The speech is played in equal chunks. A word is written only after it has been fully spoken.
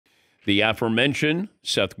the aforementioned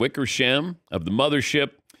Seth Wickersham of the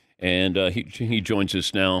Mothership, and he joins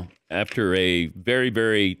us now after a very,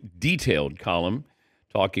 very detailed column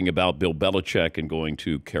talking about Bill Belichick and going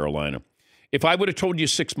to Carolina. If I would have told you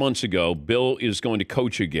 6 months ago Bill is going to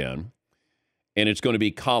coach again and it's going to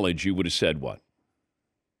be college, you would have said what?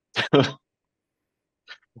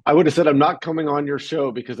 I would have said I'm not coming on your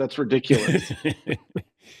show because that's ridiculous.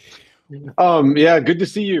 Yeah, good to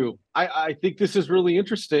see you. I think this is really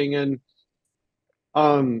interesting,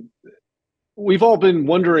 and we've all been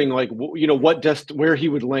wondering, like, where he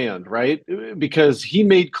would land, right? Because he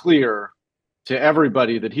made clear to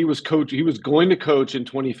everybody that he was going to coach in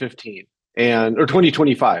 2015 or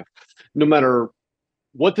 2025, no matter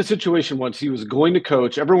what the situation was. He was going to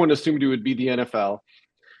coach. Everyone assumed it would be the NFL.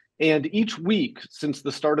 And each week since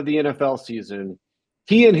the start of the NFL season,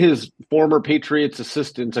 he and his former Patriots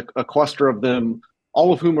assistants, a cluster of them,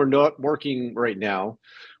 all of whom are not working right now,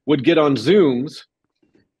 would get on Zooms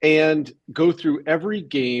and go through every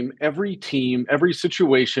game, every team, every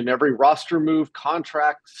situation, every roster move,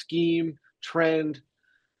 contract, scheme, trend,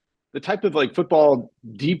 the type of like football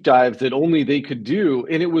deep dive that only they could do.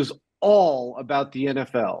 And it was all about the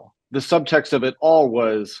NFL. The subtext of it all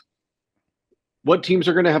was what teams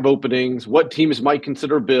are going to have openings, what teams might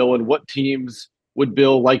consider Bill, and what teams would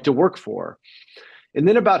Bill like to work for. And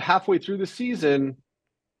then about halfway through the season,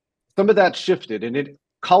 some of that shifted, and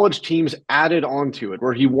college teams added onto it,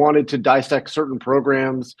 where he wanted to dissect certain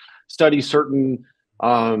programs, study certain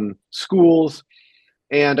schools.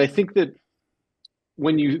 And I think that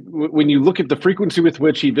when you look at the frequency with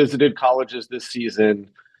which he visited colleges this season,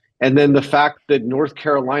 and then the fact that North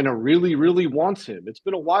Carolina really, really wants him. It's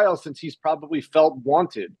been a while since he's probably felt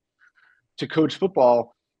wanted to coach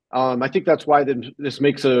football. I think that's why this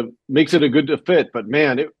makes it a good fit. But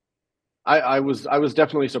man, I was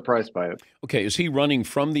definitely surprised by it. Okay, is he running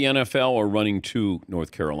from the NFL or running to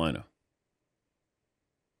North Carolina?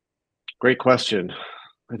 Great question.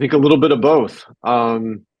 I think a little bit of both.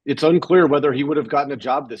 It's unclear whether he would have gotten a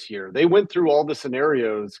job this year. They went through all the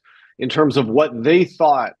scenarios in terms of what they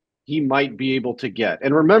thought he might be able to get.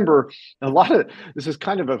 And remember, a lot of this is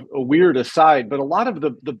kind of a weird aside, but a lot of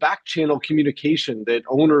the back channel communication that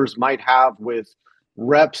owners might have with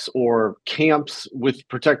reps or camps with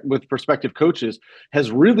prospective coaches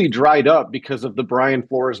has really dried up because of the Brian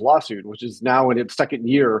Flores lawsuit, which is now in its second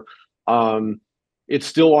year. It's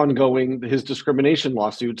still ongoing, his discrimination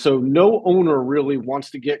lawsuit. So no owner really wants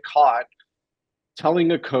to get caught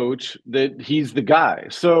telling a coach that he's the guy.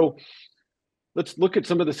 So let's look at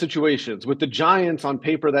some of the situations with the Giants. On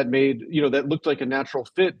paper, that looked like a natural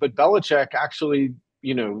fit, but Belichick actually,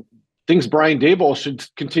 thinks Brian Daboll should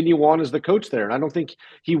continue on as the coach there. And I don't think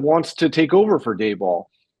he wants to take over for Daboll.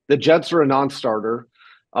 The Jets are a non-starter.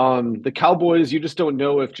 The Cowboys, you just don't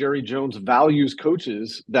know if Jerry Jones values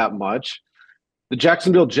coaches that much. The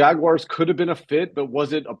Jacksonville Jaguars could have been a fit, but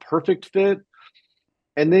was it a perfect fit?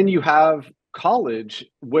 And then you have college,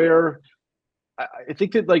 where I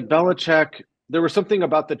think that, like, Belichick, there was something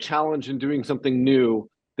about the challenge and doing something new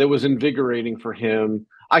that was invigorating for him.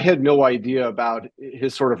 I had no idea about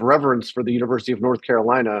his sort of reverence for the University of North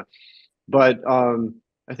Carolina, but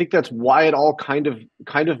I think that's why it all kind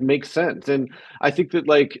of makes sense. And I think that,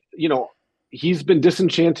 like, he's been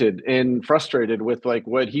disenchanted and frustrated with, like,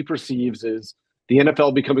 what he perceives is the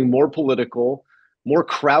NFL becoming more political, more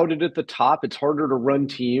crowded at the top. It's harder to run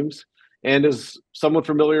teams. And as someone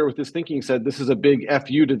familiar with his thinking said, this is a big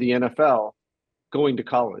FU to the NFL going to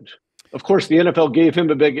college. Of course, the NFL gave him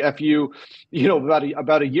a big FU,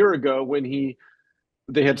 about a year ago when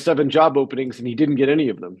they had 7 job openings and he didn't get any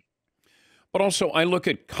of them. But also, I look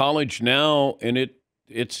at college now, and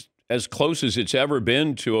it's as close as it's ever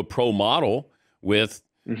been to a pro model with,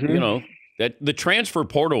 that the transfer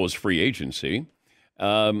portal is free agency.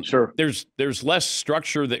 Sure. There's less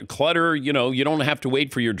structure, that clutter. You don't have to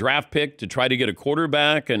wait for your draft pick to try to get a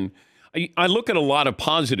quarterback. And I look at a lot of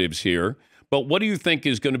positives here. But what do you think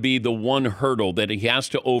is going to be the one hurdle that he has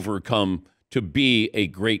to overcome to be a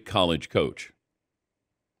great college coach?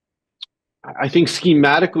 I think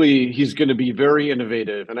schematically he's going to be very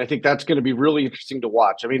innovative, and I think that's going to be really interesting to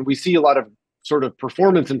watch. I mean, we see a lot of sort of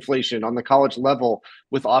performance inflation on the college level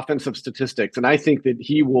with offensive statistics, and I think that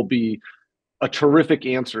he will be a terrific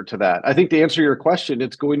answer to that. I think, to answer your question,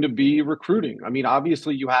 it's going to be recruiting. I mean,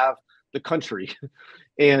 obviously you have the country,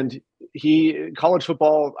 and college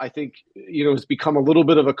football, I think, has become a little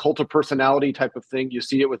bit of a cult of personality type of thing. You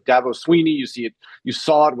see it with Dabo Swinney, you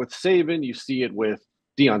saw it with Saban, you see it with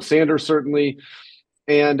Deion Sanders, certainly.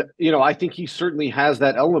 And, I think he certainly has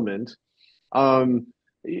that element. I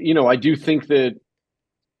do think that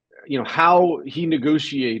how he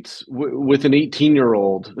negotiates with an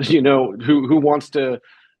 18-year-old, who wants to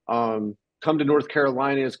come to North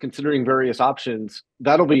Carolina, is considering various options.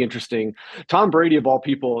 That'll be interesting. Tom Brady, of all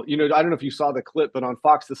people, I don't know if you saw the clip, but on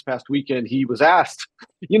Fox this past weekend, he was asked,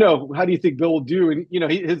 how do you think Bill will do? And,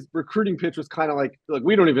 his recruiting pitch was kind of like,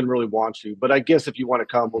 we don't even really want you, but I guess if you want to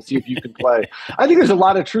come, we'll see if you can play. I think there's a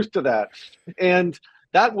lot of truth to that. And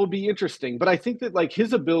that will be interesting. But I think that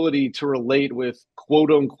his ability to relate with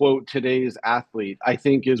quote unquote today's athlete, I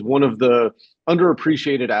think is one of the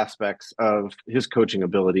underappreciated aspects of his coaching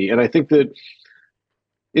ability. And I think that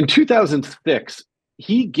in 2006,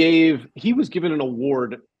 he was given an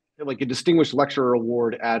award, a distinguished lecturer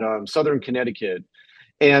award at Southern Connecticut.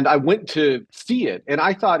 And I went to see it, and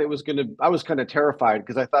I thought I was kind of terrified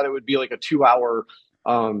because I thought it would be like a 2-hour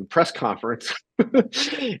press conference.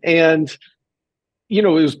 And it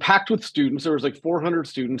was packed with students. There was 400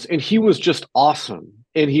 students, and he was just awesome.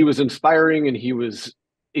 And he was inspiring, and he was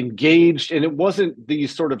engaged. And it wasn't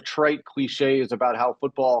these sort of trite cliches about how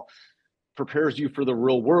football prepares you for the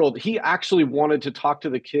real world. He actually wanted to talk to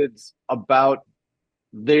the kids about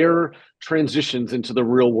their transitions into the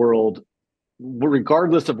real world,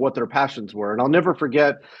 regardless of what their passions were. And I'll never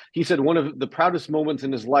forget, he said one of the proudest moments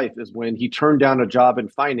in his life is when he turned down a job in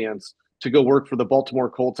finance to go work for the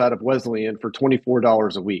Baltimore Colts out of Wesleyan for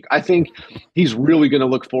 $24 a week. I think he's really going to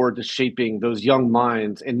look forward to shaping those young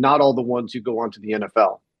minds, and not all the ones who go on to the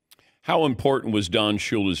NFL. How important was Don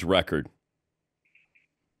Shula's record?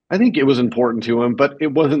 I think it was important to him, but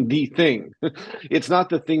it wasn't the thing. It's not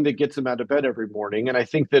the thing that gets him out of bed every morning. And I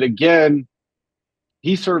think that, again,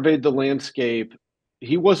 he surveyed the landscape.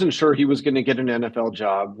 He wasn't sure he was going to get an NFL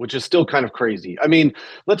job, which is still kind of crazy. I mean,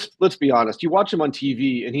 let's be honest. You watch him on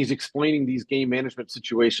TV, and he's explaining these game management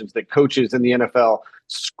situations that coaches in the NFL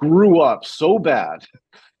screw up so bad,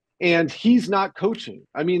 and he's not coaching.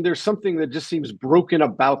 I mean, there's something that just seems broken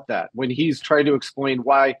about that when he's trying to explain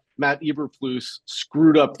why Matt Eberflus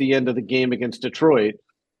screwed up the end of the game against Detroit.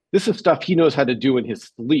 This is stuff he knows how to do in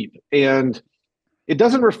his sleep, and it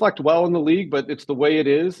doesn't reflect well in the league, but it's the way it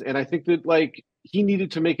is. And I think that he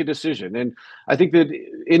needed to make a decision. And I think that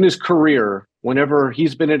in his career, whenever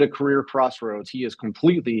he's been at a career crossroads, he is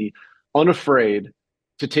completely unafraid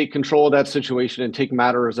to take control of that situation and take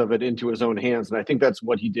matters of it into his own hands. And I think that's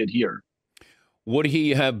what he did here. Would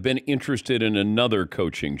he have been interested in another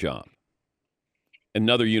coaching job,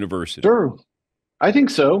 another university? Sure. I think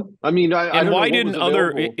so. I mean, why didn't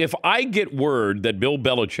if I get word that Bill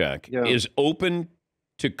Belichick is open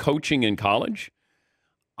to coaching in college,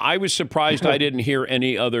 I was surprised I didn't hear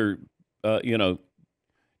any other,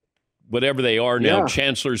 whatever they are now,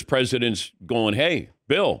 chancellors, presidents going, hey,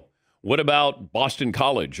 Bill, what about Boston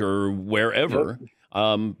College or wherever?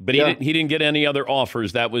 But he didn't get any other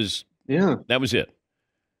offers. That was it.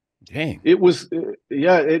 Dang. It was,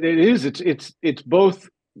 it is. It's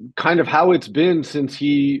both kind of how it's been since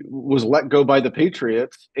he was let go by the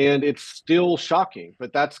Patriots, and it's still shocking,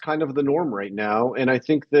 but that's kind of the norm right now. And I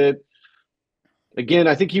think that, again,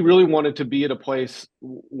 I think he really wanted to be at a place,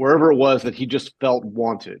 wherever it was, that he just felt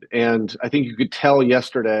wanted. And I think you could tell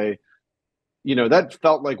yesterday, that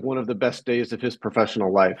felt like one of the best days of his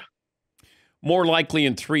professional life. More likely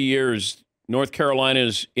in 3 years, North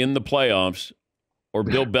Carolina's in the playoffs, or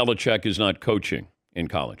Bill Belichick is not coaching in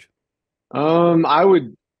college.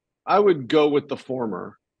 I would go with the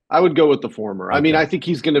former. Okay. I mean, I think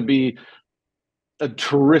he's going to be a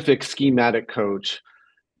terrific schematic coach.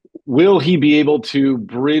 Will he be able to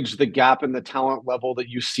bridge the gap in the talent level that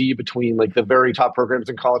you see between the very top programs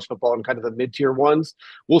in college football and kind of the mid-tier ones?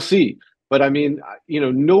 We'll see. But I mean,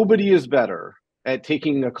 nobody is better at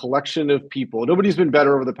taking a collection of people. Nobody's been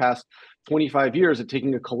better over the past 25 years at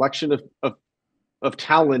taking a collection of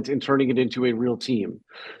talent and turning it into a real team.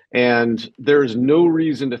 And there's no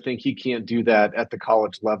reason to think he can't do that at the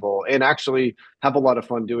college level and actually have a lot of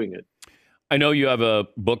fun doing it. I know you have a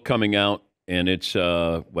book coming out, and it's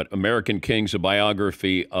American Kings, a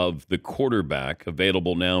biography of the quarterback,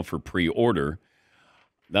 available now for pre-order.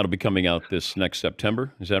 That'll be coming out this next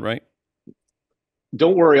September. Is that right?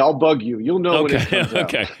 Don't worry, I'll bug you. You'll know when it comes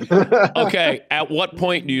out. Okay. At what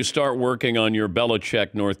point do you start working on your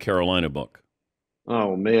Belichick, North Carolina book?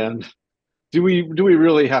 Oh man, do we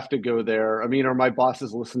really have to go there? I mean, are my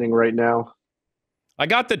bosses listening right now? I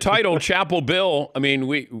got the title, Chapel Bill. I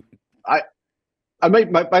mean, I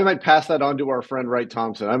might pass that on to our friend Wright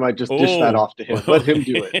Thompson. I might just dish that off to him. Let him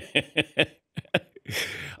do it.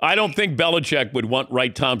 I don't think Belichick would want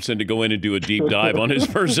Wright Thompson to go in and do a deep dive on his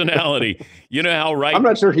personality. You know how Wright? I'm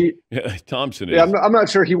not sure Thompson is. Yeah, I'm not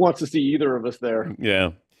sure he wants to see either of us there.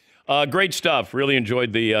 Yeah. Great stuff. Really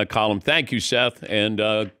enjoyed the column. Thank you, Seth,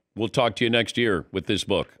 and We'll talk to you next year with this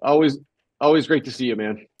book. Always great to see you,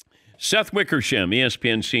 man. Seth Wickersham,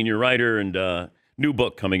 ESPN senior writer, and new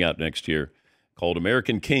book coming out next year called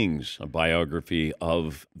American Kings, a biography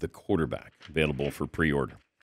of the quarterback, available for pre-order.